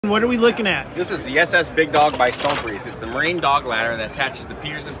what are we looking at? This is the SS Big Dog by Soulbreeze. It's the marine dog ladder that attaches the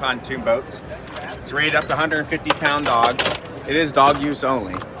piers and pontoon boats. It's rated up to 150-pound dogs. It is dog use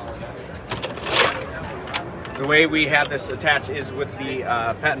only. The way we have this attached is with the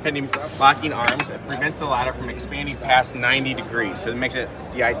patent pending locking arms. It prevents the ladder from expanding past 90 degrees. So it makes it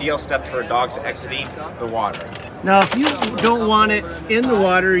the ideal step for dogs exiting the water. Now, if you don't want it in the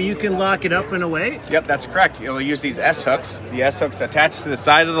water, you can lock it up in a way? Yep, that's correct. You'll use these S-hooks. The S-hooks attach to the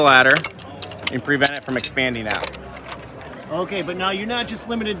side of the ladder and prevent it from expanding out. Okay, but now you're not just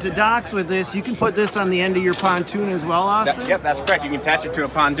limited to docks with this. You can put this on the end of your pontoon as well, Austin? Yep, that's correct. You can attach it to a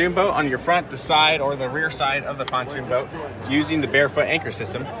pontoon boat on your front, the side, or the rear side of the pontoon boat using the barefoot anchor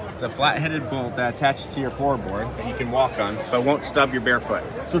system. It's a flat-headed bolt that attaches to your floorboard that you can walk on, but won't stub your barefoot.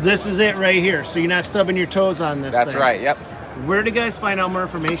 So this is it right here. So you're not stubbing your toes on this That's thing. right, yep. Where do guys find out more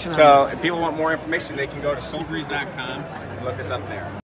information on So this? if people want more information, they can go to soulbreeze.com and look us up there.